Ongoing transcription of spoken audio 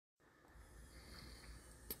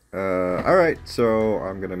Alright, so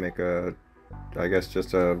I'm gonna make I guess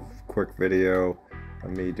just a quick video of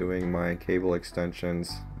me doing my cable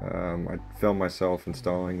extensions. I filmed myself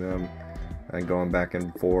installing them and going back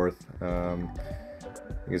and forth. You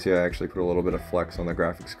can see I actually put a little bit of flex on the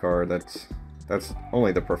graphics card. That's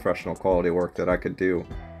only the professional quality work that I could do.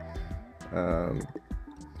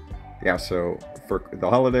 Yeah, so for the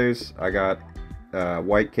holidays, I got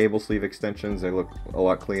white cable sleeve extensions. They look a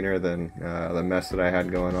lot cleaner than the mess that I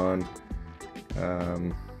had going on.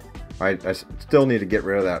 I still need to get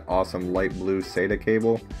rid of that awesome light blue SATA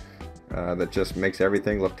cable that just makes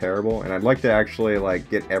everything look terrible. And I'd like to actually like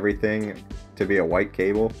get everything to be a white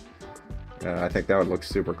cable. I think that would look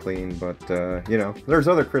super clean, but you know, there's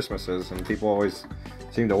other Christmases and people always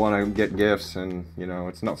seem to want to get gifts, and you know,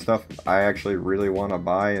 it's not stuff I actually really want to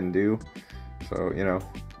buy and do. So, you know,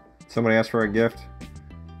 somebody asks for a gift,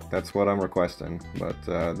 that's what I'm requesting. But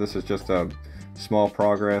this is just a small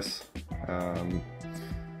progress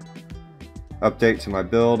update to my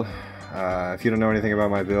build. If you don't know anything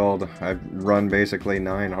about my build, I've run basically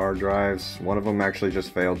 9 hard drives. One of them actually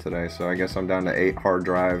just failed today, so I guess I'm down to 8 hard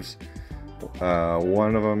drives.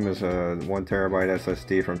 One of them is a 1 terabyte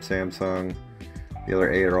SSD from Samsung. The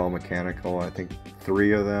other 8 are all mechanical. I think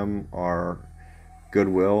 3 of them are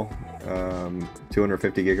Goodwill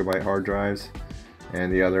 250 gigabyte hard drives,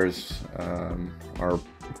 and the others are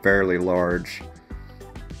fairly large.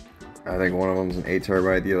 I think one of them is an 8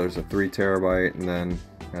 terabyte, the other is a 3 terabyte, and then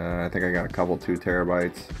I think I got a couple 2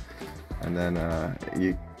 terabytes. And then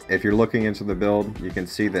if you're looking into the build, you can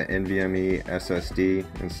see the NVMe SSD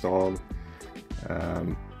installed.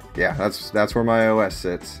 Yeah, that's where my OS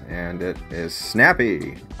sits, and it is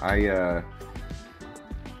snappy. I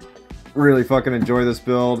really fucking enjoy this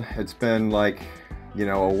build. It's been like, you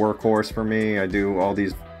know, a workhorse for me. I do all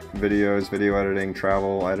these videos, video editing,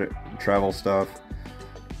 travel stuff,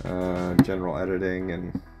 general editing,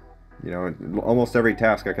 and you know, almost every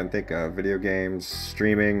task I can think of. Video games,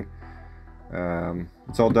 streaming,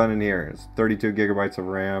 it's all done in here. It's 32 gigabytes of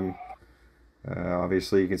RAM.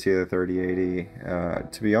 Obviously you can see the 3080.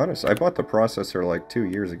 To be honest, I bought the processor like 2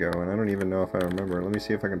 years ago, and I don't even know if I remember. Let me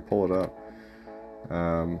see if I can pull it up.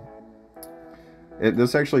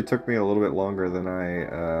 This actually took me a little bit longer than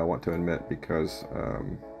I want to admit, because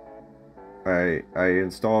I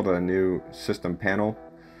installed a new system panel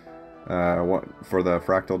for the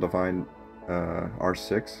Fractal Define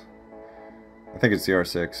R6. I think it's the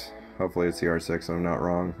R6. Hopefully it's the R6 and I'm not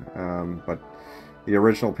wrong. But the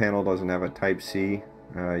original panel doesn't have a Type-C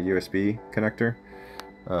USB connector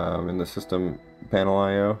in the system panel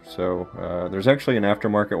I/O. So there's actually an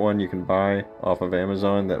aftermarket one you can buy off of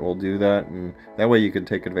Amazon that will do that, and that way you can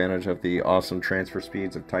take advantage of the awesome transfer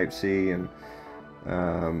speeds of Type-C. And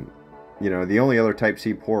you know, the only other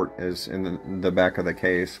Type-C port is in the back of the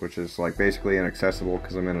case, which is like basically inaccessible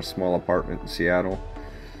because I'm in a small apartment in Seattle.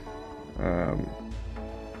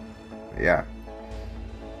 Yeah.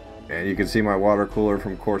 And you can see my water cooler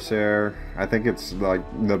from Corsair. I think it's like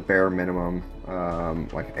the bare minimum.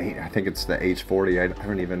 I think it's the H40. I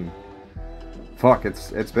don't even... Fuck,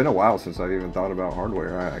 it's been a while since I've even thought about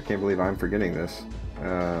hardware. I can't believe I'm forgetting this.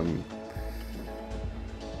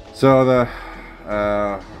 So the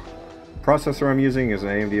processor I'm using is an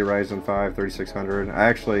AMD Ryzen 5 3600. I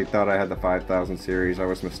actually thought I had the 5000 series. I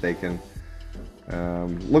was mistaken.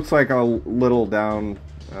 Looks like a little down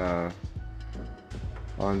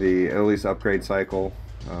on the at least upgrade cycle.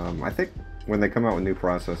 I think when they come out with new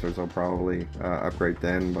processors, I'll probably upgrade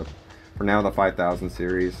then, but for now, the 5000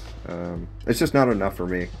 series, it's just not enough for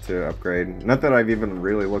me to upgrade. Not that I've even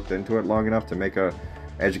really looked into it long enough to make a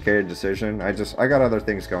educated decision. I got other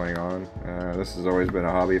things going on. This has always been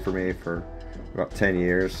a hobby for me for about 10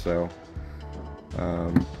 years, so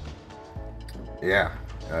yeah.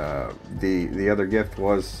 The other gift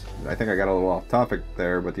was, I think I got a little off topic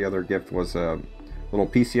there, but the other gift was a little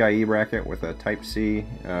PCIe bracket with a Type-C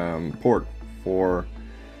port for,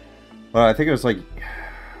 well, I think it was like,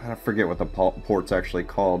 I forget what the port's actually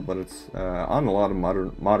called, but it's on a lot of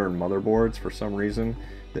modern motherboards for some reason.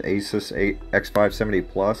 The Asus X570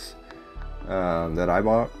 Plus that I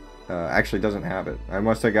bought actually doesn't have it. I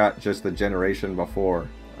must have got just the generation before.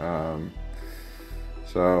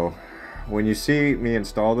 So when you see me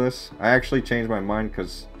install this, I actually changed my mind,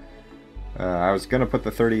 because I was gonna put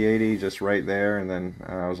the 3080 just right there, and then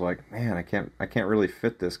I was like, man, I can't really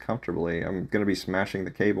fit this comfortably. I'm gonna be smashing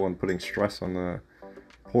the cable and putting stress on the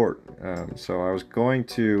port. So I was going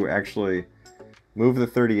to actually move the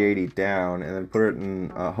 3080 down and then put it in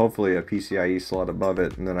hopefully a PCIe slot above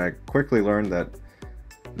it, and then I quickly learned that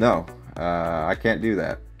no, I can't do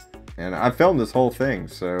that. And I filmed this whole thing,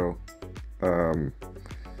 so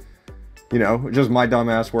you know, just my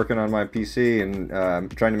dumbass working on my PC and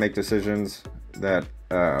trying to make decisions that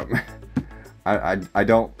I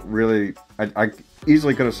don't really. I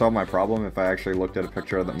easily could have solved my problem if I actually looked at a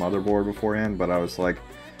picture of the motherboard beforehand, but I was like,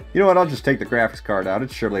 you know what, I'll just take the graphics card out.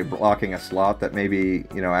 It's surely blocking a slot that may be,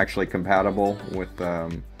 you know, actually compatible with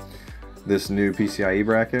this new PCIe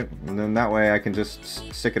bracket, and then that way I can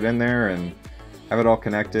just stick it in there and have it all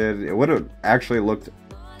connected. It would have actually looked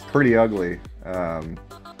pretty ugly,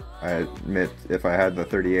 I admit, if I had the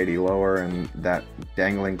 3080 lower and that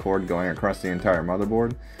dangling cord going across the entire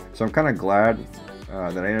motherboard. So I'm kind of glad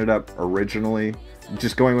that I ended up originally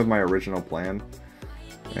just going with my original plan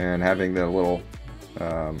and having the little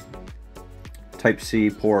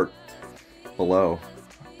Type-C port below.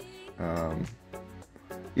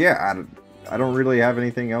 Yeah, I don't really have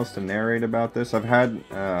anything else to narrate about this. I've had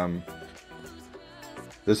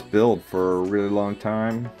this build for a really long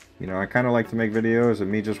time. You know, I kind of like to make videos of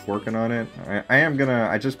me just working on it.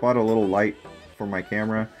 I just bought a little light for my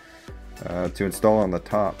camera to install on the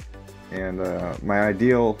top. And my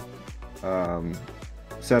ideal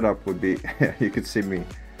setup would be, you could see me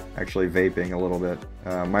actually vaping a little bit.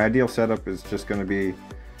 My ideal setup is just going to be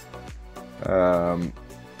a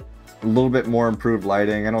little bit more improved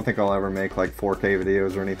lighting. I don't think I'll ever make like 4K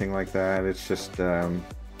videos or anything like that. It's just it's a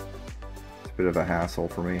bit of a hassle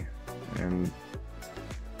for me. And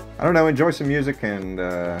I don't know, enjoy some music and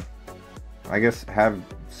I guess have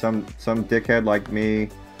some dickhead like me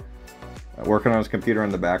working on his computer in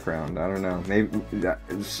the background. I don't know. Maybe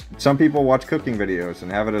some people watch cooking videos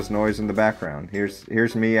and have it as noise in the background.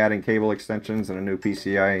 Here's me adding cable extensions and a new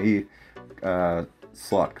PCIe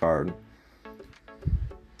slot card.